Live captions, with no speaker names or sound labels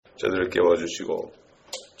저희들을 깨워주시고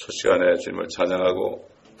첫 시간에 주님을 찬양하고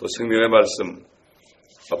또 생명의 말씀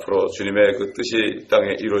앞으로 주님의 그 뜻이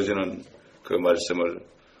땅에 이루어지는 그 말씀을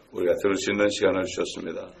우리가 들을 수 있는 시간을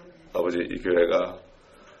주셨습니다. 아버지, 이 교회가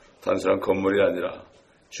단순한 건물이 아니라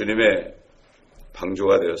주님의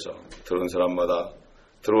방주가 되어서 들어온 사람마다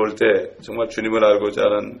들어올 때 정말 주님을 알고자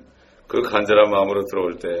하는 그 간절한 마음으로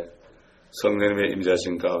들어올 때 성령님의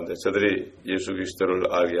임재하신 가운데 저들이 예수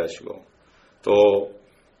그리스도를 알게 하시고 또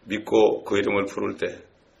믿고 그 이름을 부를 때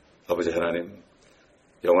아버지 하나님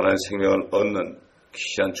영원한 생명을 얻는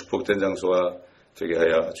귀한 축복된 장소가 되게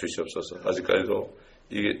하여 주시옵소서. 아직까지도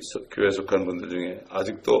이 교회에 속한 분들 중에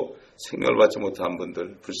아직도 생명을 받지 못한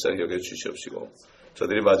분들 불쌍히 여겨 주시옵시고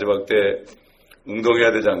저들이 마지막 때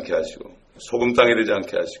웅덩이가 되지 않게 하시고 소금 땅이 되지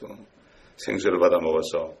않게 하시고 생수를 받아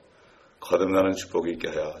먹어서 거듭나는 축복이 있게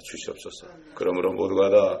하여 주시옵소서. 그러므로 모두가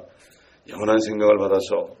다 영원한 생명을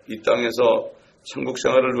받아서 이 땅에서 천국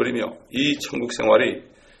생활을 누리며 이 천국 생활이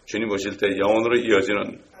주님 오실 때 영원으로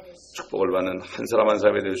이어지는 축복을 받는 한 사람 한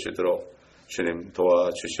사람이 될 수 있도록 주님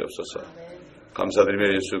도와주시옵소서.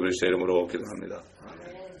 감사드리며 예수 그리스도의 이름으로 기도합니다.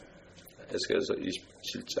 에스겔서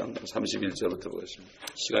 27장 31절부터 보겠습니다.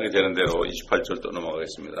 시간이 되는 대로 28절 또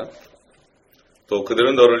넘어가겠습니다. 또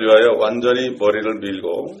그들은 너를 위하여 완전히 머리를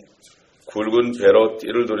밀고 굵은 배로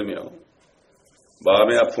띠를 두르며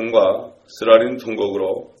마음의 아픔과 쓰라린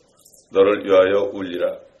통곡으로 너를 위하여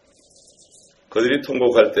울리라. 그들이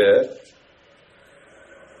통곡할 때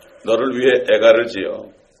너를 위해 애가를 지어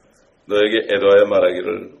너에게 애도하여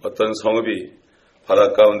말하기를 어떤 성읍이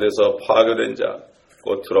바닷가운데서 파괴된 자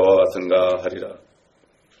곧 들어와 같은가 하리라.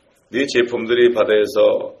 네 제품들이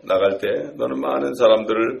바다에서 나갈 때 너는 많은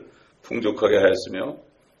사람들을 풍족하게 하였으며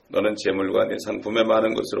너는 재물과 네 상품의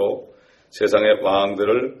많은 것으로 세상의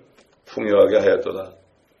왕들을 풍요하게 하였도다.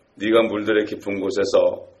 네가 물들의 깊은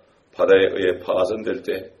곳에서 바다에 의해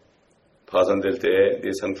파손될 때에 네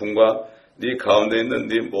상품과 네 가운데 있는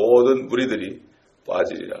네 모든 무리들이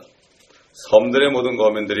빠지리라. 섬들의 모든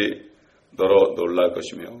거민들이 너로 놀랄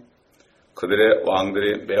것이며 그들의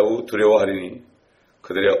왕들이 매우 두려워하리니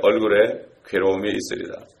그들의 얼굴에 괴로움이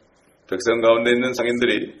있으리라. 백성 가운데 있는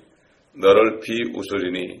상인들이 너를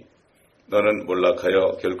비웃으리니 너는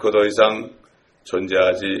몰락하여 결코 더 이상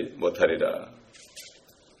존재하지 못하리라.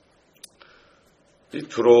 이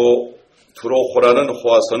두로호라는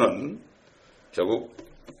호화서는 결국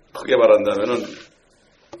크게 말한다면은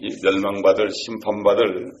이 멸망받을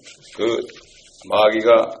심판받을 그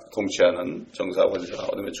마귀가 통치하는 정사권자,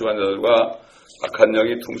 어둠의 주관자들과 악한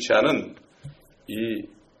영이 통치하는 이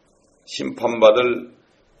심판받을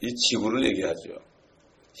이 지구를 얘기하죠.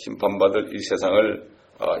 심판받을 이 세상을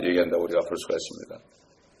얘기한다고 우리가 볼 수가 있습니다.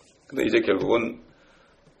 근데 이제 결국은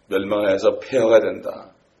멸망해서 폐허가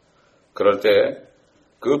된다. 그럴 때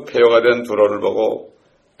그 폐허가 된 두로를 보고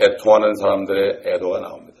애통하는 사람들의 애도가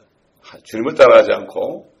나옵니다. 주님을 따라가지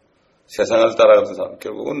않고 세상을 따라가는 사람,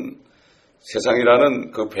 결국은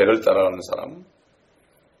세상이라는 그 배를 따라가는 사람,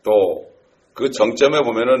 또 그 정점에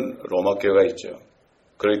보면은 로마 교회가 있죠.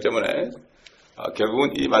 그렇기 때문에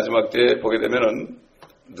결국은 이 마지막 때에 보게 되면은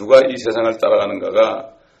누가 이 세상을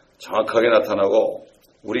따라가는가가 정확하게 나타나고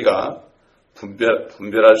우리가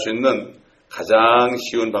분별할 수 있는 가장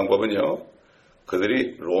쉬운 방법은요,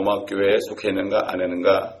 그들이 로마 교회에 속해 있는가 안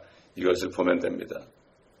있는가 이것을 보면 됩니다.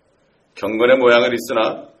 경건의 모양은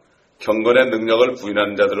있으나 경건의 능력을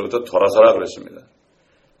부인하는 자들로부터 돌아서라 그랬습니다.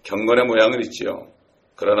 경건의 모양은 있지요.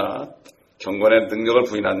 그러나 경건의 능력을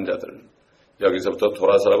부인하는 자들, 여기서부터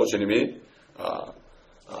돌아서라고 주님이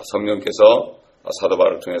성령께서 사도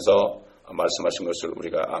바울을 통해서 말씀하신 것을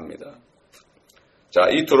우리가 압니다. 자,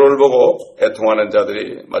 이 두로를 보고 애통하는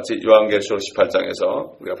자들이 마치 요한계시록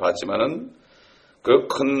 18장에서 우리가 봤지만은 그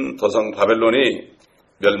큰 도성 바벨론이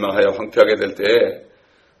멸망하여 황폐하게 될 때에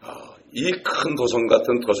이 큰 도성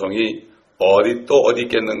같은 도성이 어디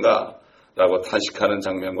있겠는가라고 탄식하는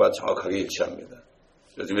장면과 정확하게 일치합니다.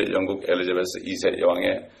 요즘에 영국 엘리자베스 2세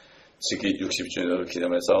여왕의 즉위 60주년을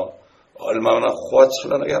기념해서 얼마나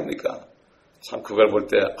호화찬란하게 합니까? 참 그걸 볼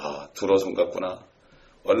때 두로성 같구나.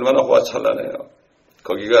 얼마나 호화찬란해요.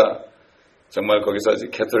 거기가 정말 거기서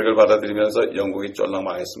캐톨릭을 받아들이면서 영국이 쫄랑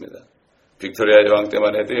망했습니다. 빅토리아 여왕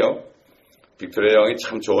때만 해도요. 빅토리아 여왕이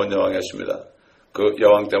참 좋은 여왕이었습니다. 그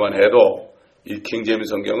여왕 때만 해도 이 킹제임스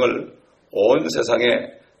성경을 온 세상에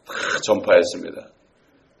다 전파했습니다.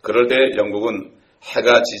 그럴 때 영국은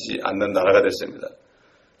해가 지지 않는 나라가 됐습니다.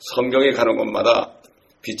 성경이 가는 곳마다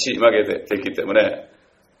빛이 임하게 됐기 때문에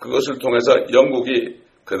그것을 통해서 영국이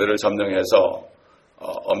그들을 점령해서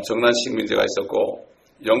엄청난 식민지가 있었고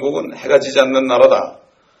영국은 해가 지지 않는 나라다.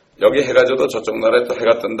 여기 해가 져도 저쪽 나라에 또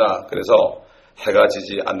해가 뜬다. 그래서 해가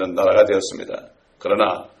지지 않는 나라가 되었습니다.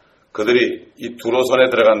 그러나 그들이 이 두로선에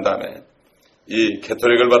들어간 다음에 이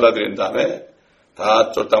캐톨릭을 받아들인 다음에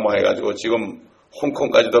다 쫄딱망해가지고 지금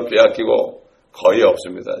홍콩까지도 빼앗기고 거의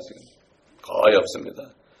없습니다. 지금 거의 없습니다.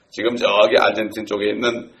 지금 저기 아르헨틴 쪽에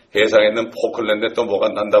있는 해상에 있는 포클랜드에 또 뭐가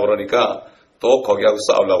난다고 그러니까 또 거기하고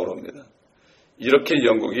싸우려고 그럽니다. 이렇게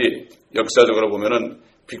영국이 역사적으로 보면은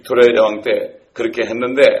빅토리아 여왕 때 그렇게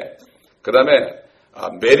했는데 그 다음에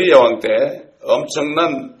메리 여왕 때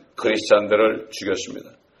엄청난 크리스찬들을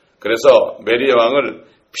죽였습니다. 그래서 메리 여왕을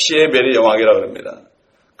피해 메리 여왕이라고 합니다.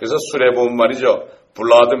 그래서 술에 보면 말이죠.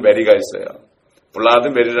 블라드 메리가 있어요. 블라드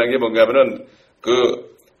메리라는 게 뭔가 하면은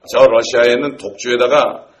저 러시아에 있는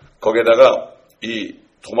독주에다가 거기에다가 이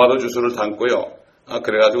토마토 주스를 담고요.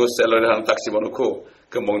 그래가지고 샐러리 하나 딱 집어넣고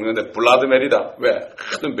먹는 건데 블라드 메리다. 왜?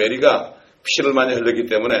 하도 메리가 피를 많이 흘렸기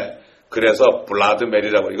때문에 그래서 블라드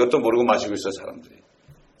메리라고 이것도 모르고 마시고 있어요. 사람들이.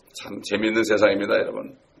 참 재미있는 세상입니다.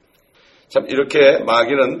 여러분. 참 이렇게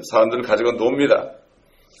마귀는 사람들을 가지고 놉니다.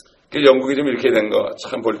 영국이 좀 이렇게 된 거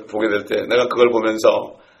참 보게 될 때 내가 그걸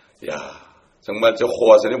보면서 야 정말 저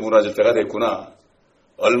호화선이 무너질 때가 됐구나.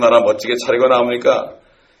 얼마나 멋지게 차리고 나옵니까?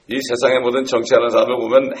 이 세상의 모든 정치하는 사람을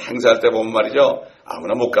보면 행사할 때 보면 말이죠.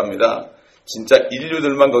 아무나 못 갑니다. 진짜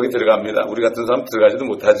인류들만 거기 들어갑니다. 우리 같은 사람 들어가지도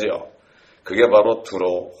못하지요. 그게 바로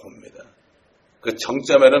두로호입니다. 그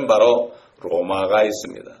정점에는 바로 로마가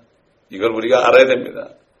있습니다. 이걸 우리가 알아야 됩니다.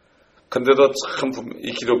 근데도 참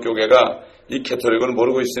이 기독교계가 이 캐톨릭을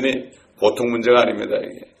모르고 있으니 보통 문제가 아닙니다.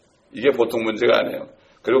 이게 보통 문제가 아니에요.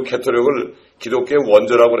 그리고 캐톨릭을 기독교의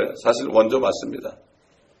원조라고 그래요. 사실 원조 맞습니다.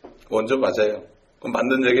 원조 맞아요. 그럼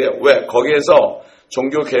맞는 얘기예요. 왜? 거기에서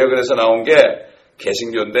종교개혁을 해서 나온 게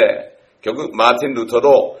개신교인데 결국 마틴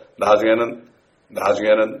루터도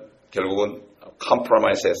나중에는 결국은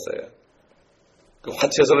컴프로마이스 했어요. 그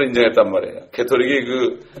화채선을 인정했단 말이에요.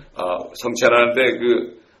 캐톨릭이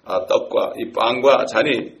성찬하는데 떡과 이 빵과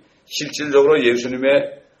잔이 실질적으로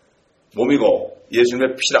예수님의 몸이고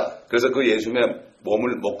예수님의 피다. 그래서 그 예수님의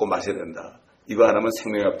몸을 먹고 마셔야 된다. 이거 하나면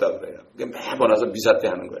생명이 없다 그래요. 매번 와서 미사 때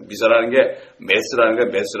하는 거예요. 미사라는 게 메스라는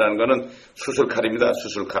거예요. 메스라는 거는 수술칼입니다.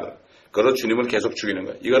 수술칼. 그걸로 주님을 계속 죽이는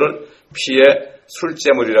거예요. 이거를 피의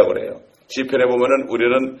술제물이라고 그래요. 시편에 보면은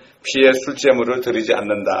우리는 피의 술제물을 드리지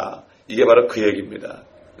않는다. 이게 바로 그 얘기입니다.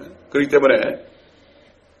 그렇기 때문에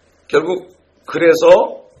결국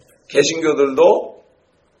그래서 개신교들도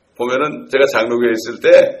보면은 제가 장로교에 있을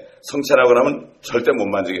때 성찬하고 나면 절대 못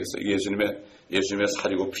만지겠어요. 예수님의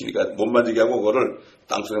살이고 피니까 못 만지게 하고 그거를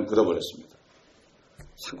땅속에 묻어버렸습니다.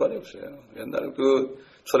 상관이 없어요. 옛날에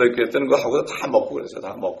초대교회 때는 그거 하고 다 먹고 그랬어요.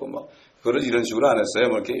 다 먹고 그걸 이런 식으로 안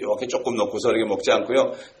했어요. 이렇게 조금 넣고서 이렇게 먹지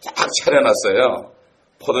않고요. 딱 차려놨어요.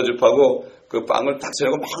 포도즙하고 그 빵을 딱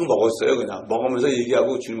차려고 막 먹었어요. 그냥 먹으면서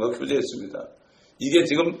얘기하고 주님과 교제했습니다. 이게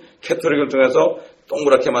지금 캐톨릭을 통해서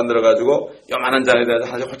동그랗게 만들어가지고 요만한 잔에 대해서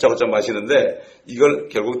홀짝홀짝 마시는데 이걸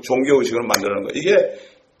결국 종교의식으로 만들어놓은 거예요. 이게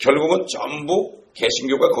결국은 전부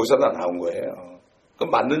개신교가 거기서 다 나온 거예요.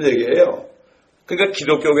 그건 맞는 얘기예요. 그러니까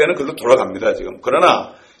기독교계는 그걸로 돌아갑니다, 지금.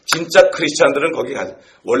 그러나 진짜 크리스찬들은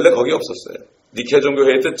원래 거기 없었어요. 니케 종교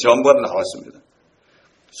회의 때 전부 다 나왔습니다.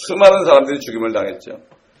 수많은 사람들이 죽임을 당했죠.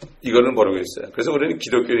 이거는 모르고 있어요. 그래서 우리는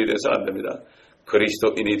기독교인이 돼서는 안 됩니다.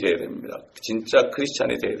 그리스도인이 되어야 됩니다. 진짜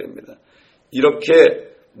크리스찬이 되어야 됩니다. 이렇게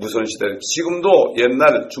무서운 시대, 지금도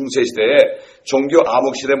옛날 중세시대에 종교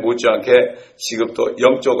암흑시대 못지않게 지금도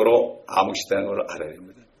영적으로 암흑시대라는 걸 알아야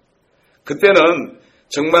됩니다. 그때는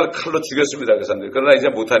정말 칼로 죽였습니다. 그 사람들이. 그러나 이제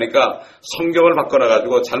못하니까 성경을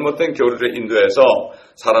바꿔놔가지고 잘못된 교리를 인도해서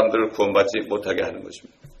사람들을 구원받지 못하게 하는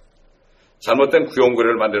것입니다. 잘못된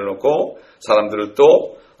구원교리를 만들어놓고 사람들을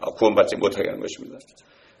또 구원받지 못하게 하는 것입니다.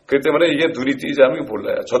 그렇기 때문에 이게 눈이 띄지 않으면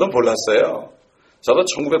몰라요. 저도 몰랐어요. 저도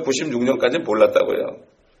 1996년까지는 몰랐다고요.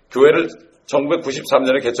 교회를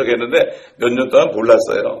 1993년에 개척했는데 몇 년 동안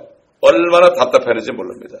몰랐어요. 얼마나 답답했는지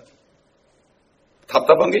모릅니다.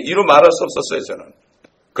 답답한 게 이루 말할 수 없었어요, 저는.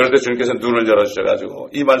 그런데 주님께서 눈을 열어주셔가지고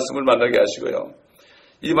이 말씀을 만나게 하시고요.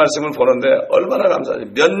 이 말씀을 보는데 얼마나 감사하지.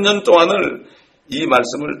 몇 년 동안을 이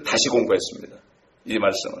말씀을 다시 공부했습니다. 이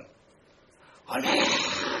말씀을. 얼마나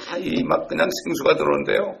막 그냥 생수가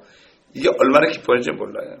들어오는데요. 이게 얼마나 기뻐했는지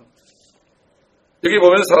몰라요. 여기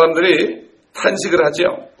보면 사람들이 탄식을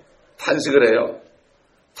하죠. 탄식을 해요.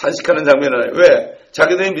 탄식하는 장면을 왜?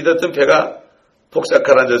 자기들이 믿었던 배가 폭삭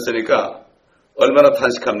가라앉았으니까 얼마나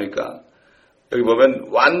탄식합니까? 여기 보면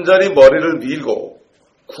완전히 머리를 밀고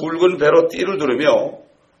굵은 배로 띠를 두르며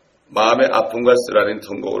마음의 아픔과 쓰라린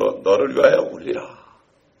통곡으로 너를 위하여 울리라.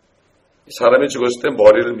 사람이 죽었을 때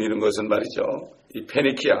머리를 미는 것은 말이죠. 이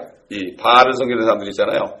페니키아, 이 바알을 섬기는 사람들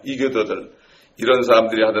있잖아요. 이교도들, 이런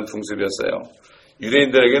사람들이 하던 풍습이었어요.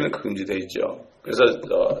 유대인들에게는 금지되어 있죠. 그래서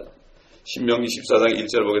신명기 14장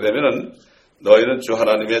 1절 보게 되면은 너희는 주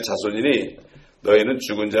하나님의 자손이니 너희는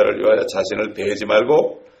죽은 자를 위하여 자신을 베지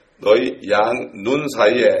말고 너희 양 눈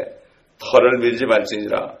사이에 털을 밀지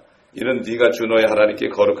말지니라. 이는 네가 주 너희 하나님께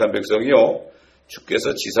거룩한 백성이요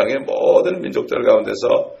주께서 지상의 모든 민족들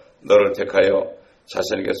가운데서 너를 택하여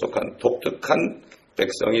자신에게 속한 독특한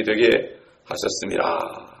백성이 되게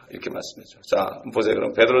하셨습니다. 이렇게 말씀했죠. 자, 보세요.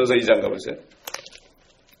 그럼 베드로전서 2장 가보세요.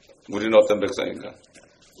 우리는 어떤 백성인가?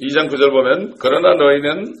 2장 9절 보면 그러나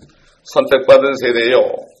너희는 선택받은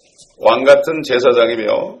세대요 왕같은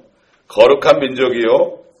제사장이며 거룩한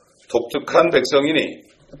민족이요 독특한 백성이니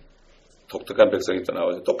독특한 백성이 또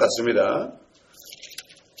나오죠. 똑같습니다.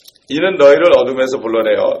 이는 너희를 어둠에서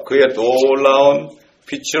불러내어 그의 놀라운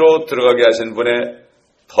빛으로 들어가게 하신 분의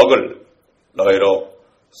덕을 너희로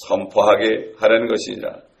선포하게 하려는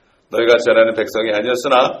것이니라. 너희가 전에는 백성이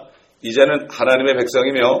아니었으나 이제는 하나님의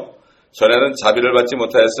백성이며 전에는 자비를 받지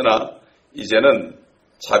못하였으나 이제는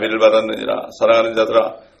자비를 받았느니라. 사랑하는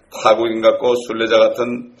자들아 타국인 같고 순례자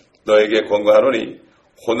같은 너에게 권고하노니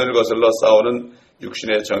혼을 거슬러 싸우는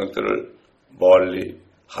육신의 정욕들을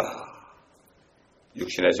멀리하라.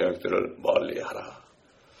 육신의 정욕들을 멀리하라.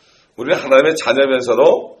 우리는 하나님의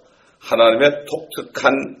자녀면서도 하나님의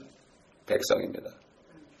독특한 백성입니다.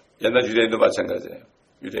 옛날 유대인도 마찬가지예요.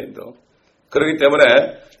 유대인도. 그렇기 때문에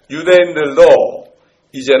유대인들도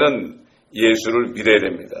이제는 예수를 믿어야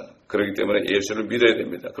됩니다. 그렇기 때문에 예수를 믿어야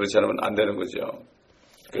됩니다. 그렇지 않으면 안 되는 거죠.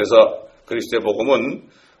 그래서 그리스도의 복음은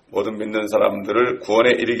모든 믿는 사람들을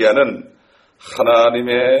구원에 이르게 하는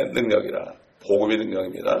하나님의 능력이라. 복음의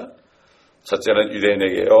능력입니다. 첫째는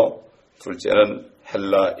유대인에게요. 둘째는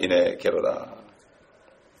헬라인에게로다.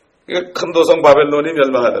 큰 도성 바벨론이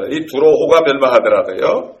멸망하더라도 이 두로호가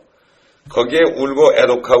멸망하더라도요. 거기에 울고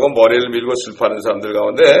애독하고 머리를 밀고 슬퍼하는 사람들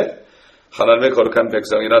가운데 하나님의 거룩한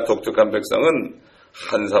백성이나 독특한 백성은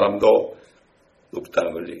한 사람도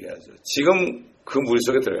없다는 걸 얘기하죠. 지금 그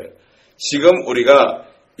물속에 들어가요. 지금 우리가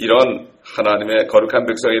이런 하나님의 거룩한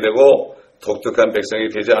백성이 되고 독특한 백성이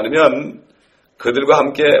되지 않으면 그들과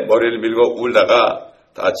함께 머리를 밀고 울다가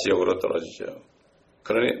다 지옥으로 떨어지죠.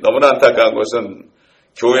 그러니 너무나 안타까운 것은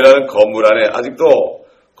교회라는 건물 안에 아직도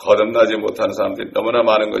거듭나지 못하는 사람들이 너무나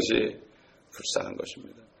많은 것이 불쌍한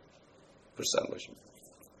것입니다. 불쌍한 것입니다.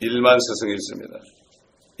 일만 스승이 있습니다.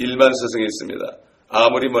 일만 스승이 있습니다.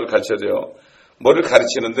 아무리 뭘 가르쳐도요. 뭐를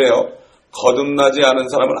가르치는데요. 거듭나지 않은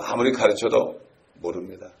사람을 아무리 가르쳐도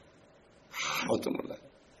모릅니다. 아무것도 몰라요.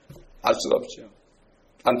 알 수가 없죠.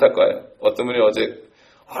 안타까워요. 어떤 분이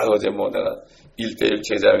어제 뭐 내가 1:1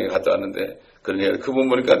 제자형에 갔다 왔는데 그분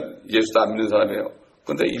보니까 예수도 안 믿는 사람이에요.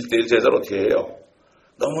 근데 1:1 제자를 어떻게 해요?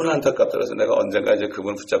 너무나 안타깝더라서 내가 언젠가 이제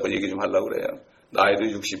그분 붙잡고 얘기 좀 하려고 그래요. 나이도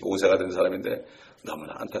 65세가 된 사람인데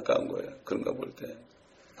너무나 안타까운 거예요. 그런 거 볼 때.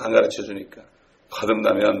 안 가르쳐 주니까.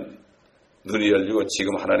 거듭나면 눈이 열리고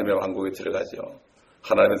지금 하나님의 왕국에 들어가죠.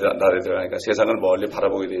 하나님의 나라에 들어가니까 세상을 멀리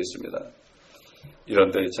바라보게 되어 있습니다.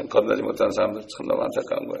 이런데 참 거듭나지 못한 사람들 참 너무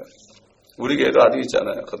안타까운 거예요. 우리 교회도 아직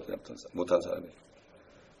있잖아요. 거듭나지 못한 사람이.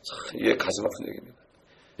 참 이게 가슴 아픈 얘기입니다.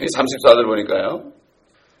 이 34절 보니까요.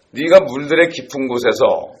 네가 물들의 깊은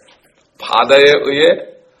곳에서 바다에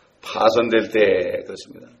의해 파손될 때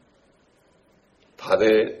그렇습니다. 바다에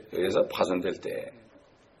의해서 파손될 때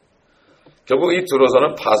결국 이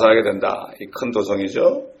두로서는 파산하게 된다. 이 큰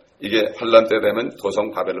도성이죠. 이게 환란 때 되면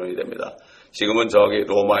도성 바벨론이 됩니다. 지금은 저기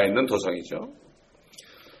로마에 있는 도성이죠.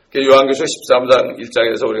 요한계시록 13장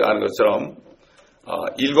 1장에서 우리가 아는 것처럼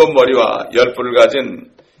 7머리와 10뿔을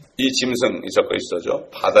가진 이 짐승이 적혀 있어죠.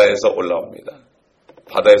 바다에서 올라옵니다.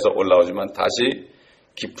 바다에서 올라오지만 다시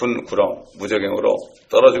깊은 구렁, 무저갱으로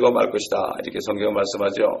떨어지고 말 것이다. 이렇게 성경은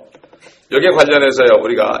말씀하죠. 여기에 관련해서요.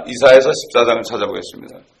 우리가 이사야서 14장을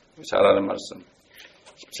찾아보겠습니다. 잘 아는 말씀.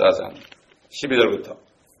 14장 12절부터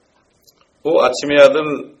오 아침의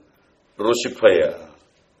아들 루시퍼야.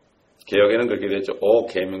 개혁에는 그렇게 되죠.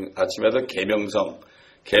 아침의 아들 계명성.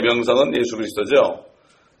 계명성은 예수 그리스도죠.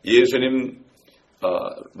 예수님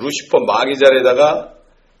루시퍼 마귀 자리에다가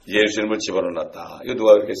예수님을 집어넣었다. 이거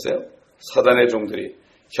누가 그랬겠어요? 사단의 종들이,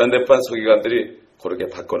 현대판 서기관들이 그렇게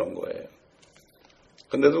바꿔놓은 거예요.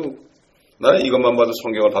 근데도 나는 이것만 봐도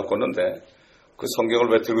성경을 바꿨는데 그 성경을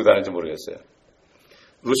왜 들고 다니는지 모르겠어요.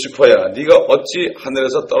 루시퍼야, 네가 어찌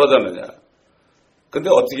하늘에서 떨어졌느냐. 근데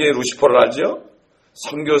어떻게 루시퍼를 알죠?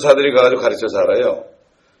 선교사들이 가가지고 가르쳐서 알아요.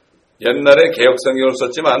 옛날에 개혁 성경을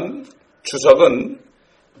썼지만 주석은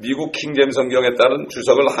미국 킹제임스 성경에 따른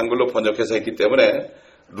주석을 한글로 번역해서 했기 때문에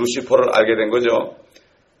루시퍼를 알게 된 거죠.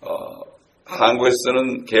 한국에서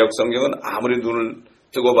쓰는 개혁 성경은 아무리 눈을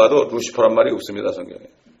뜨고 봐도 루시퍼란 말이 없습니다. 성경에.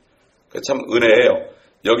 참 은혜예요.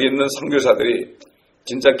 여기 있는 선교사들이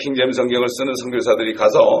진짜 킹제임스 성경을 쓰는 선교사들이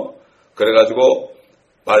가서 그래가지고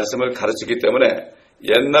말씀을 가르치기 때문에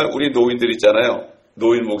옛날 우리 노인들 있잖아요.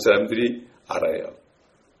 노인 목사님들이 알아요.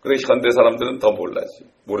 그런데 현대 사람들은 더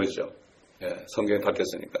모르죠. 성경이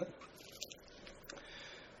바뀌었으니까.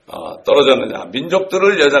 떨어졌느냐.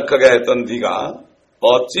 민족들을 연약하게 했던 네가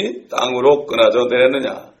어찌 땅으로 끊어져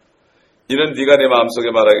내렸느냐. 이는 네가 네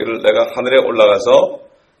마음속에 말하기를 내가 하늘에 올라가서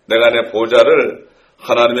내가 내 보좌를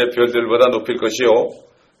하나님의 별들보다 높일 것이요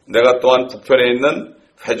내가 또한 북편에 있는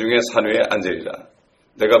회중의 산 위에 앉으리라.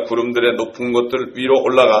 내가 구름들의 높은 곳들 위로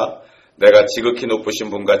올라가 내가 지극히 높으신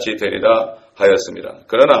분같이 되리라 하였습니다.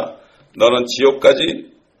 그러나 너는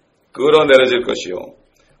지옥까지 끌어내려질 것이요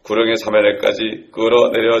구렁의 사면에까지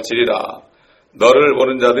끌어내려지리라. 너를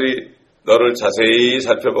보는 자들이 너를 자세히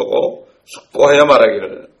살펴보고 숙고하여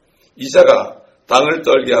말하기를 이자가 땅을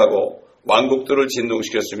떨게 하고 왕국들을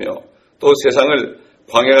진동시켰으며 또 세상을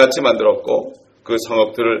광야같이 만들었고 그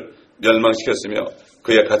성읍들을 멸망시켰으며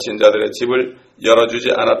그의 갇힌 자들의 집을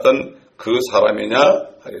열어주지 않았던 그 사람이냐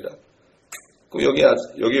하리라.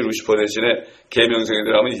 여기 루시퍼 대신에 계명성에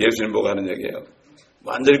들어가면 예수님 보고 하는 얘기예요.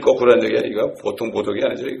 완전히 거꾸로 하는 얘기야. 이거 보통 모독이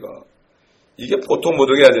아니죠. 이게 보통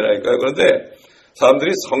모독이 아니라니까요. 그런데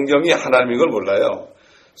사람들이 성경이 하나님인 걸 몰라요.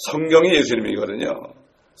 성경이 예수님이거든요.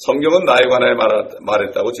 성경은 나에 관하여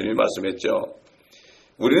말했다고 주님이 말씀했죠.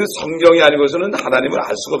 우리는 성경이 아니고서는 하나님을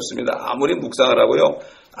알 수가 없습니다. 아무리 묵상을 하고요.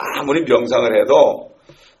 아무리 명상을 해도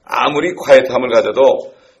아무리 콰이트함을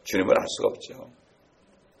가져도 주님을 알 수가 없죠.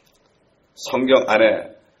 성경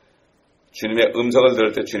안에 주님의 음성을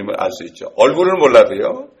들을 때 주님을 알 수 있죠. 얼굴을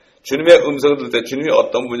몰라도요. 주님의 음성을 들을 때 주님이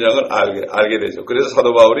어떤 분량을 알게 되죠. 그래서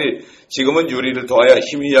사도 바울이 지금은 유리를 통하여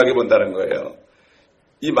희미하게 본다는 거예요.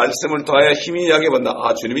 이 말씀을 통하여 희미하게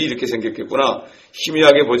본다. 주님이 이렇게 생겼겠구나.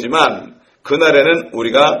 희미하게 보지만 그날에는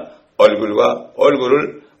우리가 얼굴과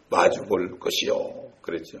얼굴을 마주 볼 것이요.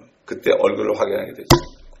 그랬죠. 그때 얼굴을 확인하게 되죠.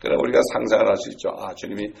 그러나 우리가 상상을 할 수 있죠.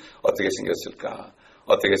 주님이 어떻게 생겼을까?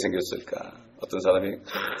 어떻게 생겼을까? 어떤 사람이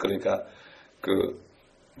그러니까 그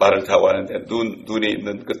말을 타고 하는데 눈이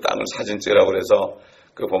있는 그 땅을 사진 찍으라고 그래서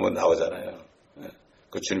그 보면 나오잖아요.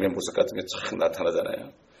 그 주님의 모습 같은 게 참 나타나잖아요.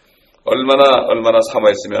 얼마나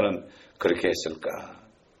사모했으면 그렇게 했을까?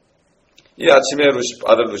 이 아침에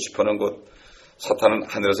아들 루시퍼는 곧 사탄은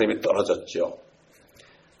하늘에서 이미 떨어졌죠.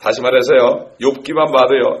 다시 말해서요, 욥기만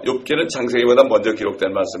봐도요, 욥기는 창세기보다 먼저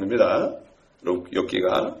기록된 말씀입니다.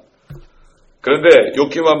 욥기가. 그런데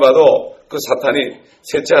욥기만 봐도 그 사탄이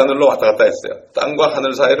셋째 하늘로 왔다 갔다 했어요. 땅과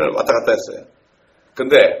하늘 사이를 왔다 갔다 했어요.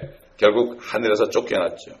 근데 결국 하늘에서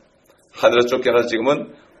쫓겨났죠. 하늘에서 쫓겨나서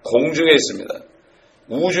지금은 공중에 있습니다.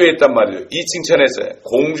 우주에 있단 말이에요. 이칭천에 있어요.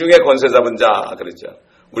 공중에 권세 잡은 자 그랬죠.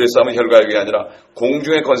 우리 싸움은 혈과육이 아니라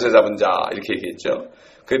공중에 권세 잡은 자 이렇게 얘기했죠.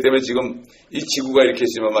 그렇기 때문에 지금 이 지구가 이렇게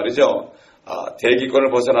있으면 말이죠.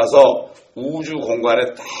 대기권을 벗어나서 우주 공간에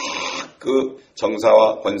딱 그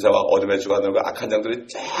정사와 권세와 어둠의 주관들과 악한 장들이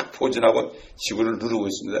쫙 포진하고 지구를 누르고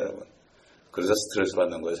있습니다, 여러분. 그래서 스트레스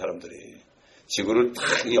받는 거예요, 사람들이. 지구를 탁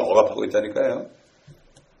억압하고 있다니까요.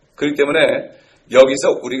 그렇기 때문에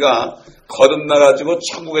여기서 우리가 거듭나가지고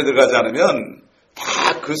천국에 들어가지 않으면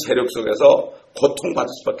다 그 세력 속에서 고통받을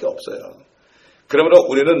수밖에 없어요. 그러므로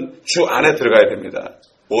우리는 주 안에 들어가야 됩니다.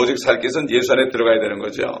 오직 살 것은 예수 안에 들어가야 되는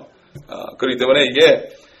거죠. 그렇기 때문에 이게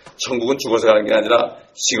천국은 죽어서 가는 게 아니라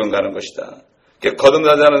지금 가는 것이다.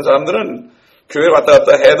 거듭나지 않은 사람들은 교회를 왔다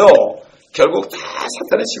갔다 해도 결국 다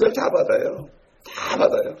사탄의 시간을 다 받아요. 다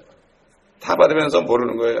받아요. 다 받으면서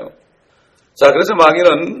모르는 거예요. 자, 그래서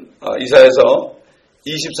마귀는 이사야서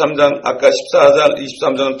 23장, 아까 14장,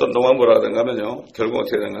 23장을 또 넘어가 뭐라 하던가면요. 결국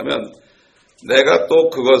어떻게 되는가면 내가 또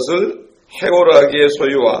그것을 해오라기의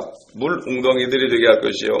소유와 물 웅덩이들이 되게 할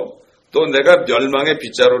것이요. 또 내가 멸망의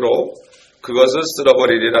빗자루로 그것을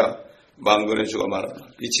쓸어버리리라. 만군의 주가 말한다.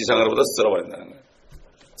 이 지상으로부터 쓸어버린다는 거예요.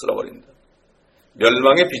 쓸어버린다.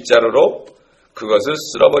 멸망의 빗자루로 그것을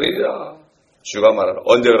쓸어버리리라. 주가 말하라.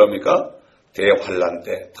 언제 그럽니까? 대환란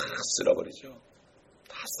때 다 쓸어버리죠.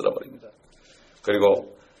 다 쓸어버립니다.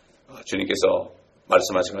 그리고 주님께서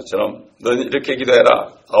말씀하신 것처럼 너는 이렇게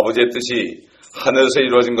기도해라. 아버지의 뜻이 하늘에서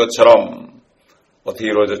이루어진 것처럼 어떻게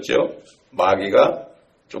이루어졌죠? 마귀가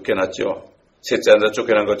쫓겨났죠. 셋째 앉아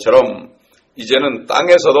쫓겨난 것처럼 이제는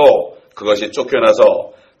땅에서도 그것이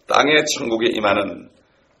쫓겨나서 땅의 천국에 임하는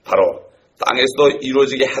바로 땅에서도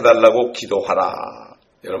이루어지게 해달라고 기도하라.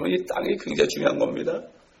 여러분 이 땅이 굉장히 중요한 겁니다.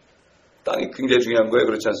 땅이 굉장히 중요한 거예요.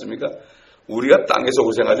 그렇지 않습니까? 우리가 땅에서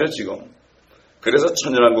고생하죠 지금. 그래서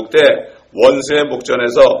천년왕국 때 원수의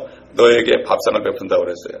목전에서 너에게 밥상을 베푼다고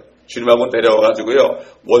그랬어요. 주님하고 데려와가지고요.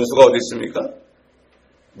 원수가 어디 있습니까?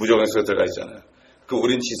 무적에서 들어가 있잖아요. 그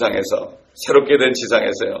우린 지상에서 새롭게 된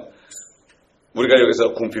지상에서요. 우리가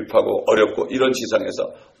여기서 궁핍하고 어렵고 이런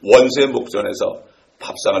지상에서 원수의 목전에서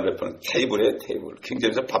밥상을 베푸는 테이블이에요. 테이블.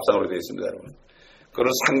 킹제임스 밥상으로 되어 있습니다, 여러분. 그걸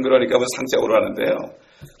상 그러니까 뭐 상짝으로 하는데요.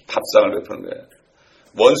 밥상을 베푸는 거예요.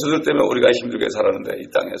 원수들 때문에 우리가 힘들게 살았는데 이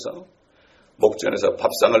땅에서 목전에서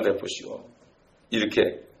밥상을 베푸시고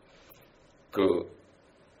이렇게 그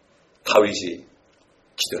다윗이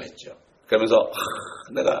기도했죠. 그러면서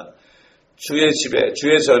내가 주의 집에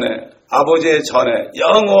주의 전에 아버지의 전에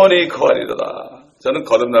영원히 거하리로다. 저는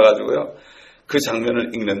거듭나가지고요. 그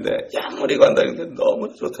장면을 읽는데 영원히 간다는 게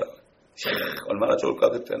너무 좋더라고요. 얼마나 좋을까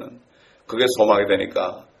그때는. 그게 소망이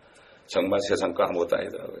되니까 정말 세상 거 아무것도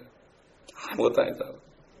아니더라고요. 아무것도 아니더라고요.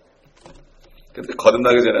 근데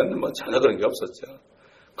거듭나기 전에는 뭐 전혀 그런 게 없었죠.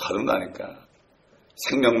 거듭나니까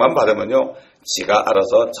생명만 받으면요. 지가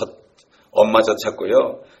알아서 엄마 저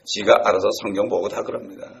찾고요. 지가 알아서 성경 보고 다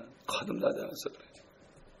그럽니다. 거듭나지 않아서 그래요.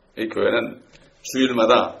 이 교회는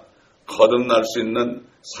주일마다 거듭날 수 있는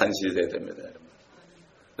산실이 돼야 됩니다.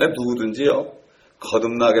 여러분. 누구든지요.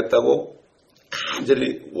 거듭나겠다고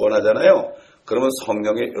간절히 원하잖아요. 그러면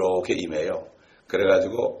성령이 이렇게 임해요.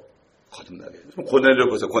 그래가지고 거듭나게 해요. 고넬료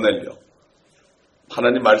보세요. 고넬료.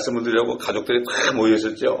 하나님 말씀을 드리려고 가족들이 다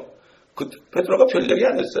모여있었죠. 그 베드로가 별 얘기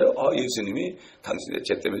안 했어요. 예수님이 당신의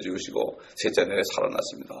죄 때문에 죽으시고 셋째 날에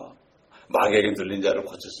살아났습니다. 마귀에게 들린 자를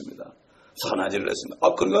고쳤습니다. 선하지를 했습니다.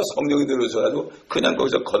 그러니까 성령이 들어오셔가지고 그냥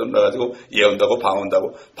거기서 거듭나가지고 예언다고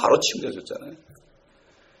방언다고 바로 침대해줬잖아요.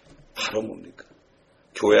 바로 뭡니까?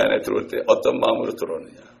 교회 안에 들어올 때 어떤 마음으로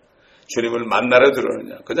들어오느냐? 주님을 만나러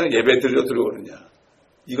들어오느냐? 그냥 예배 드리러 들어오느냐?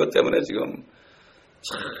 이것 때문에 지금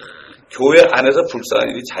교회 안에서 불쌍한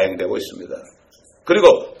일이 자행되고 있습니다.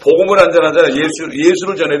 그리고 복음을 안 전하잖아요.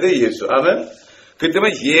 예수를 전해야 돼요. 예수. 아멘. 그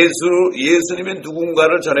때문에 예수님의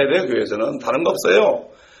누군가를 전해야 돼요. 교회에서는. 다른 거 없어요.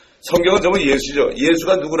 성경은 전부 예수죠.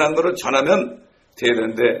 예수가 누구라는 것을 전하면 돼야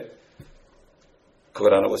되는데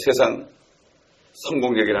그걸 안 하고 세상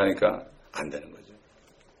성공 얘기를 하니까 안 되는 거죠.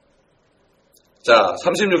 자,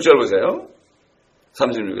 36절 보세요.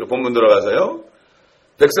 36절 본문 들어가서요.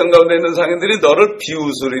 백성 가운데 있는 상인들이 너를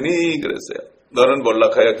비웃으리니 그랬어요. 너는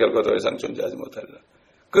몰락하여 결코 더 이상 존재하지 못하리라.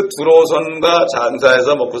 그 두로선과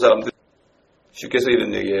장사에서 먹고 사람들이 쉽게 해서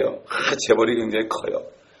이런 얘기예요. 재벌이 굉장히 커요.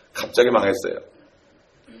 갑자기 망했어요.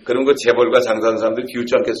 그럼 그 재벌과 장사하는 사람들이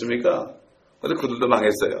비웃지 않겠습니까? 근데 그들도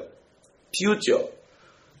망했어요. 비웃죠.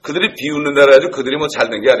 그들이 비웃는다 해가지고 그들이 뭐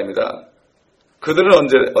잘된 게 아닙니다. 그들은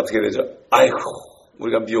언제 어떻게 되죠? 아이고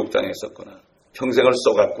우리가 미혹당했었구나. 평생을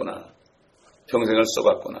쏘갔구나. 평생을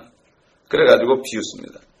쏘갔구나. 그래가지고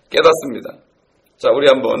비웃습니다. 깨닫습니다. 자, 우리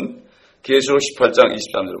한번 계시록 18장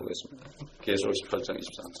 23절 보겠습니다. 계시록 18장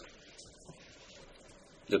 23절.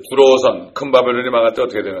 이제 두로선 큰 바벨론이 망할 때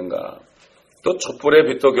어떻게 되는가? 또 촛불의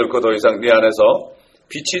빛도 결코 더 이상 네 안에서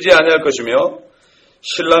비치지 아니할 것이며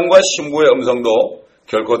신랑과 신부의 음성도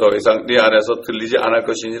결코 더 이상 네 안에서 들리지 않을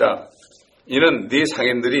것이니라. 이는 네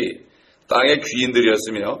상인들이 땅의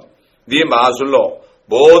귀인들이었으며 네 마술로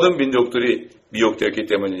모든 민족들이 미혹되었기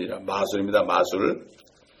때문이니라. 마술입니다. 마술.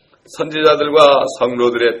 선지자들과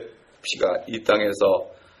성도들의 피가 이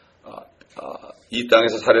땅에서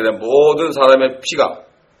살해된 모든 사람의 피가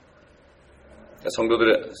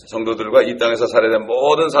성도들과 이 땅에서 살해된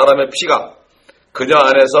모든 사람의 피가 그녀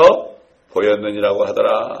안에서 보였느니라고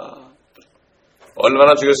하더라.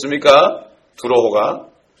 얼마나 죽였습니까? 두로호가.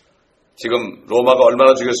 지금 로마가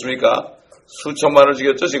얼마나 죽였습니까? 수천만을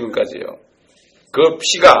죽였죠. 지금까지요. 그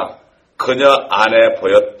피가 그녀 안에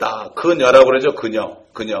보였다. 그녀라고 그러죠. 그녀.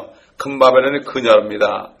 큰 바벨론이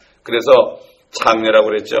그녀입니다. 그래서 창녀라고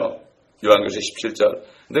그랬죠. 요한계시록 17절.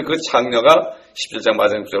 근데 그 창녀가 17장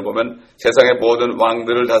마지막 절 보면 세상의 모든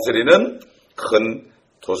왕들을 다스리는 큰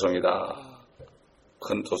도성이다.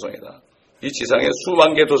 큰 도성이다. 이 지상에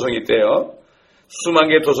수만 개의 도성이 있대요. 수만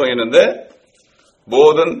개의 도성이 있는데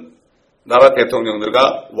모든 나라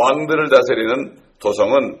대통령들과 왕들을 다스리는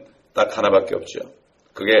도성은 딱 하나밖에 없죠.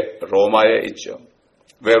 그게 로마에 있죠.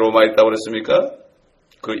 왜 로마에 있다고 그랬습니까?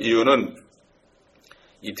 그 이유는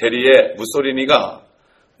이태리의 무솔리니가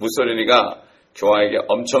교황에게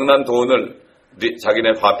엄청난 돈을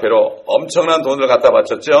자기네 화폐로 엄청난 돈을 갖다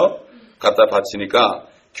바쳤죠. 갖다 바치니까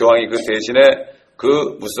교황이 그 대신에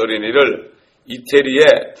그 무솔리니를 이태리의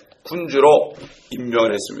군주로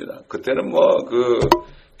임명을 했습니다. 그때는 뭐 그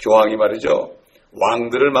교황이 말이죠.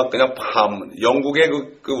 왕들을 막 그냥 영국의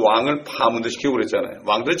그 왕을 파문도 시키고 그랬잖아요.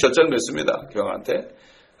 왕들이 절절맸습니다. 교황한테.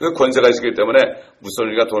 그 권세가 있었기 때문에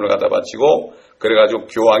무솔리니가 돈을 갖다 바치고 그래가지고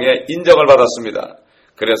교황의 인정을 받았습니다.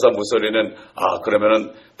 그래서 무솔리니는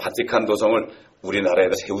그러면은 바티칸 도성을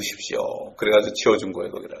우리나라에다 세우십시오. 그래가지고 지어준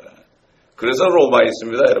거예요 거기다가. 그래서 로마에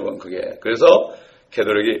있습니다 여러분 그게. 그래서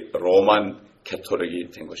캐톨릭이 로만 캐톨릭이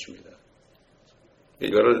된 것입니다.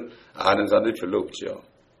 이거를 아는 사람들이 별로 없죠.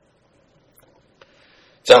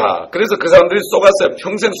 자, 그래서 그 사람들이 속았어요.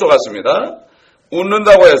 평생 속았습니다.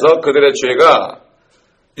 웃는다고 해서 그들의 죄가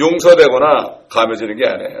용서되거나 감해지는 게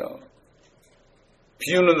아니에요.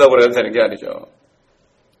 비웃는다고 해도 되는 게 아니죠.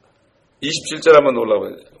 27절 한번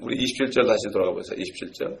올라가보세요. 우리 27절 다시 돌아가보세요.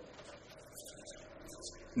 27절.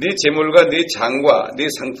 네 재물과 네 장과 네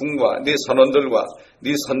상품과 네 선원들과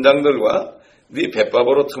네 선장들과 네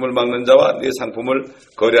뱃밥으로 틈을 막는 자와 네 상품을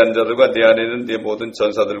거래한 자들과 네 안에 있는 네 모든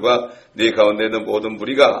전사들과 네 가운데 있는 모든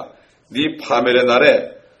무리가 네 파멸의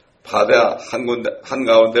날에 바다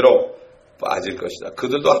한가운데로 빠질 것이다.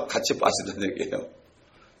 그들도 같이 빠진다는 얘기예요.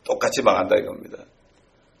 똑같이 망한다 이겁니다.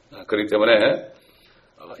 그렇기 때문에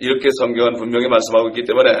이렇게 성경은 분명히 말씀하고 있기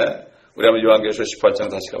때문에 우리 한번 요한계시록 18장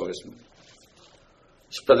다시 가보겠습니다.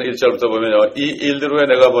 18장 1절부터 보면요. 이 일들 후에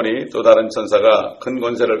내가 보니 또 다른 천사가 큰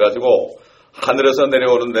권세를 가지고 하늘에서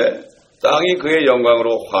내려오는데 땅이 그의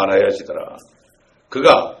영광으로 환하여지더라.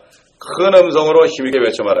 그가 큰 음성으로 힘있게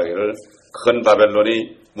외쳐 말하기를 큰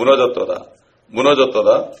바벨론이 무너졌도다.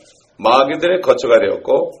 무너졌도다. 마귀들의 거처가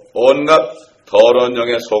되었고 온갖 더러운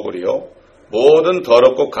영의 소굴이요 모든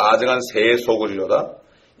더럽고 가증한 새의 소굴이로다.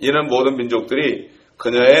 이는 모든 민족들이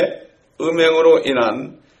그녀의 음행으로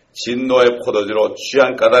인한 진노의 포도주로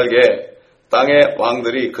취한 까닭에 땅의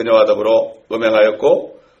왕들이 그녀와 더불어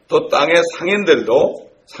음행하였고 또 땅의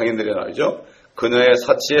상인들이 나오죠. 그녀의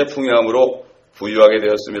사치의 풍요함으로 부유하게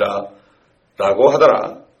되었습니다. 라고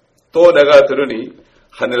하더라. 또 내가 들으니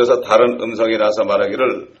하늘에서 다른 음성이 나서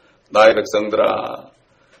말하기를 나의 백성들아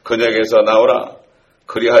그녀에게서 나오라.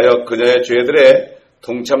 그리하여 그녀의 죄들의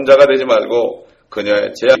동참자가 되지 말고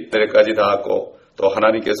그녀의 죄악들까지 닿았고 또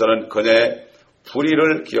하나님께서는 그녀의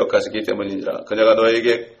불의를 기억하셨기 때문이니라. 그녀가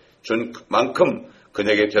너에게 준 만큼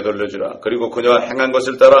그녀에게 되돌려주라. 그리고 그녀가 행한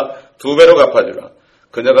것을 따라 2배로 갚아주라.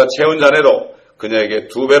 그녀가 채운 잔에도 그녀에게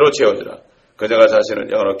 2배로 채워주라. 그녀가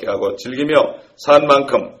자신을 영원하게 하고 즐기며 산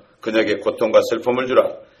만큼 그녀에게 고통과 슬픔을 주라.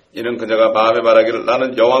 이는 그녀가 마음에 말하기를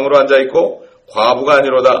나는 여왕으로 앉아있고 과부가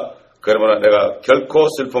아니로다. 그러므로 내가 결코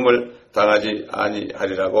슬픔을 당하지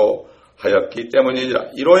아니하리라고 하였기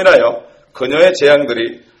때문이니라. 이로 인하여 그녀의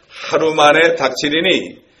재앙들이 하루 만에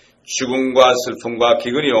닥치리니 죽음과 슬픔과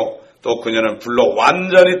기근이요 또 그녀는 불로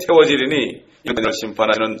완전히 태워지리니 그녀를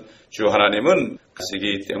심판하시는 주 하나님은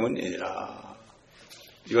가시기 때문이니라.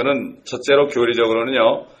 이거는 첫째로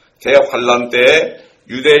교리적으로는요 대환란 때에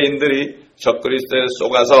유대인들이 적그리스도에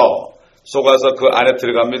속아서 그 안에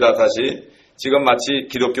들어갑니다. 다시 지금 마치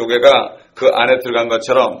기독교계가 그 안에 들어간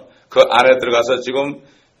것처럼 그 안에 들어가서 지금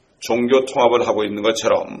종교 통합을 하고 있는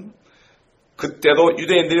것처럼 그때도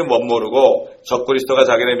유대인들이 못 모르고 적그리스도가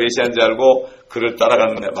자기네 메시아인 줄 알고 그를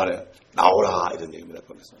따라가는 말이에요. 나오라 이런 얘기입니다.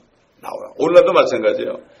 거기서 나오라. 오늘날도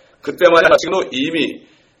마찬가지예요. 그때만 지금도 이미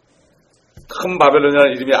큰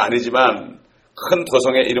바벨론이라는 이름이 아니지만 큰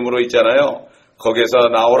도성의 이름으로 있잖아요. 거기에서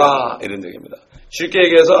나오라 이런 얘기입니다. 쉽게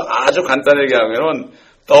얘기해서 아주 간단하게 얘기하면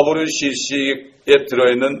WCC에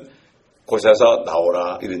들어있는 곳에서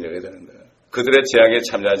나오라 이런 얘기가 되는 거예요. 그들의 재앙에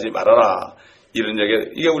참여하지 말아라 이런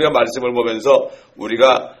얘기. 이게 우리가 말씀을 보면서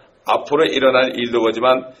우리가 앞으로 일어날 일도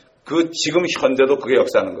보지만 그 지금 현재도 그게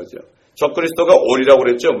역사하는 거죠. 적그리스도가 오리라고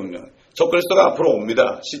그랬죠. 분명 적그리스도가 앞으로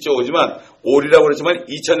옵니다. 실제 오지만 오리라고 그랬지만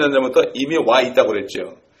 2000년 전부터 이미 와 있다고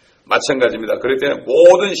그랬죠. 마찬가지입니다. 그렇기 때문에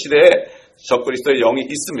모든 시대에 적그리스도의 영이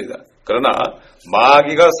있습니다. 그러나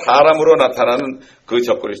마귀가 사람으로 나타나는 그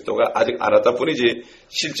적그리스도가 아직 안 왔다 뿐이지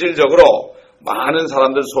실질적으로 많은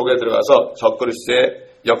사람들 속에 들어가서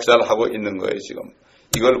적그리스도의 역사를 하고 있는 거예요. 지금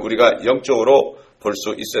이걸 우리가 영적으로 볼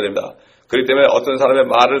수 있어야 됩니다. 그렇기 때문에 어떤 사람의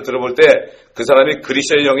말을 들어볼 때 그 사람이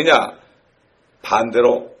그리스도의 영이냐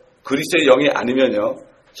반대로 그리스도의 영이 아니면요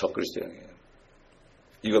적그리스도의 영이에요.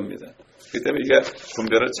 이겁니다. 그렇기 때문에 이게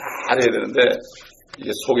분별을 잘 해야 되는데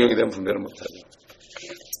이게 소경이 되면 분별을 못하죠.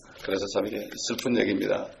 그래서 참 이게 슬픈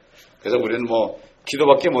얘기입니다. 그래서 우리는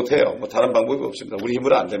기도밖에 못해요. 다른 방법이 없습니다. 우리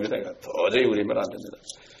힘으로 안 됩니다. 도저히 우리 힘으로 안 됩니다.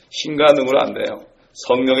 힘과 능으로 안 돼요.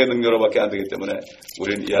 성령의 능력으로밖에 안 되기 때문에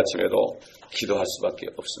우리는 이 아침에도 기도할 수밖에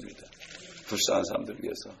없습니다. 불쌍한 사람들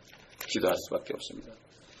위해서 기도할 수밖에 없습니다.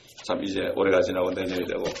 참 이제 올해가 지나고 내년이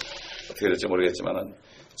되고 어떻게 될지 모르겠지만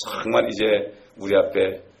정말 이제 우리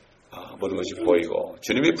앞에 모든 것이 보이고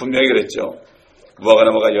주님이 분명히 그랬죠. 무화과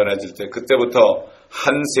나무가 연해질 때 그때부터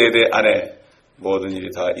한 세대 안에 모든 일이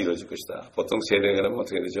다 이루어질 것이다. 보통 세대가 그러면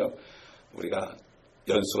어떻게 되죠? 우리가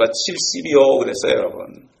연수가 70이요 그랬어요.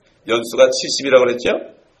 여러분. 연수가 70이라고 그랬죠?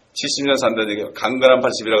 70년 산다는 얘기예요. 강건한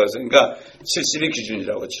 80이라고 했어요. 그러니까 70이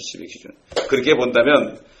기준이라고 70이 기준. 그렇게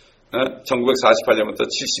본다면 1948년부터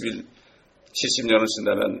 70년을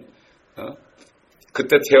쓴다면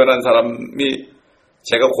그때 태어난 사람이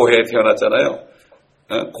제가 고해에 태어났잖아요.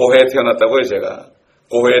 고해에 태어났다고요. 제가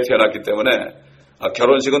고해에 태어났기 때문에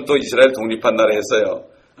결혼식은 또 이스라엘 독립한 날에 했어요.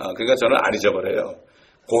 그러니까 저는 안 잊어버려요.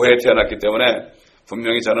 고해에 태어났기 때문에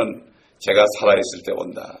분명히 저는 제가 살아있을 때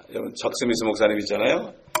온다. 여러분 척스미스 목사님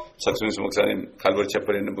있잖아요. 척스미스 목사님 갈고리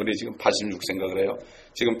체포에 있는 분이 지금 86세인가 그래요.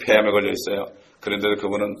 지금 폐암에 걸려 있어요. 그런데도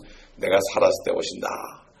그분은 내가 살았을 때 오신다.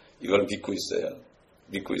 이걸 믿고 있어요.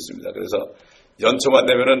 믿고 있습니다. 그래서 연초만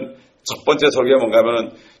되면은 첫 번째 설교가 뭔가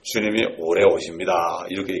하면은 주님이 오래 오십니다.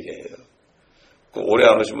 이렇게 얘기해요. 오래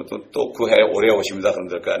안 오시면 또 그 해에 오래 오십니다. 그럼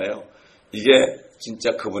될 거 아니에요. 이게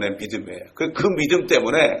진짜 그분의 믿음이에요. 그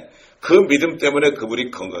믿음 때문에 그분이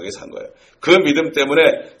건강하게 산 거예요. 그 믿음 때문에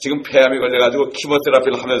지금 폐암이 걸려가지고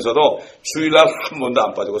키모테라피를 하면서도 주일날 한 번도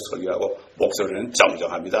안 빠지고 설교하고 목소리는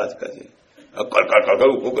정정합니다. 아직까지. 껄껄껄껄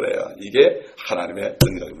웃고 그래요. 이게 하나님의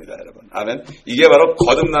능력입니다. 여러분. 아멘. 이게 바로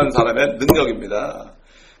거듭난 사람의 능력입니다.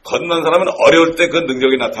 거듭난 사람은 어려울 때 그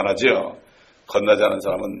능력이 나타나죠. 거듭나지 않은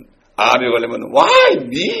사람은 암이 걸리면 Why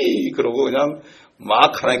me? 그러고 그냥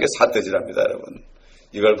막 하나님께 삿대질합니다. 여러분.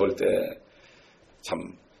 이걸 볼 때 참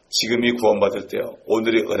지금이 구원받을 때요.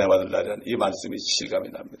 오늘이 은혜 받을 날이라는 이 말씀이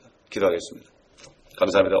실감이 납니다. 기도하겠습니다.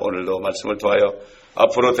 감사합니다. 오늘도 말씀을 통하여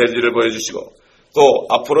앞으로 될 일을 보여주시고 또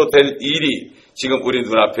앞으로 될 일이 지금 우리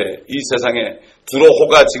눈앞에 이 세상에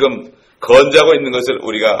두로호가 지금 건재하고 있는 것을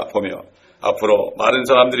우리가 보며 앞으로 많은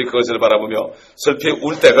사람들이 그것을 바라보며 슬피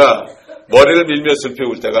울 때가 머리를 밀며 슬피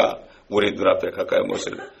울 때가 우리 눈앞에 가까이 온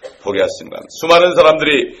것을 보게 하시는 것. 수많은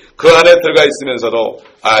사람들이 그 안에 들어가 있으면서도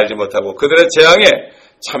알지 못하고 그들의 재앙에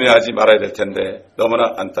참여하지 말아야 될 텐데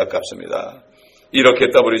너무나 안타깝습니다. 이렇게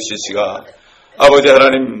WCC가 아버지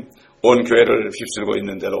하나님 온 교회를 휩쓸고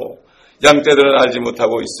있는데도 양떼들은 알지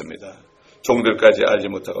못하고 있습니다. 종들까지 알지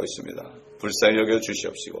못하고 있습니다. 불쌍히 여겨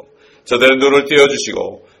주시옵시고 저들의 눈을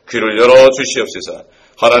띄워주시고 귀를 열어주시옵소서.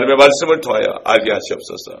 하나님의 말씀을 통하여 알게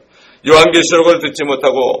하시옵소서. 요한계시록을 듣지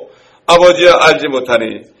못하고 아버지야 알지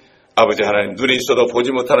못하니 아버지 하나님 눈이 있어도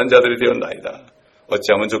보지 못하는 자들이 되었나이다.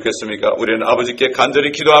 어찌하면 좋겠습니까? 우리는 아버지께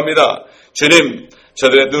간절히 기도합니다. 주님,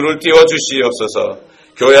 저들의 눈을 띄워주시옵소서.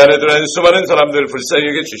 교회 안에 들어있는 수많은 사람들 불쌍히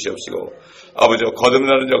여겨 주시옵시고 아버지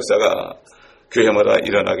거듭나는 역사가 교회마다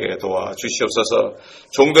일어나게 도와주시옵소서.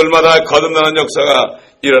 종들마다 거듭나는 역사가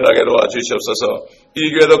일어나게 도와주시옵소서.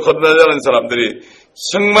 이 교회도 거듭나지 않은 사람들이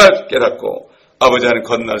정말 깨닫고 아버지 하나님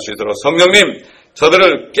거듭날 수 있도록 성령님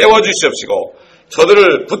저들을 깨워주시옵시고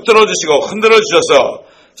저들을 붙들어 주시고 흔들어 주셔서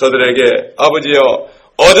저들에게 아버지여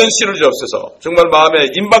얻은 씨를 주옵소서. 정말 마음에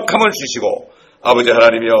임박함을 주시고 아버지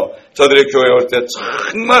하나님이여 저들의 교회에 올 때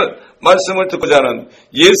정말 말씀을 듣고자 하는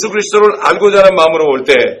예수 그리스도를 알고자 하는 마음으로 올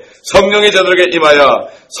때 성령이 저들에게 임하여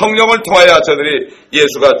성령을 통하여 저들이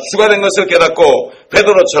예수가 주가 된 것을 깨닫고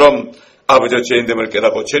베드로처럼 아버지 죄인됨을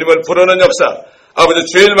깨닫고 주님을 부르는 역사 아버지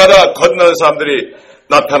주일마다 거듭나는 사람들이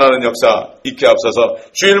나타나는 역사 있게 앞서서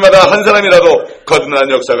주일마다 한 사람이라도 거듭나는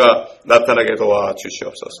역사가 나타나게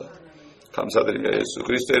도와주시옵소서. 감사드리며 예수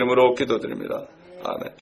그리스도의 이름으로 기도드립니다. 아멘.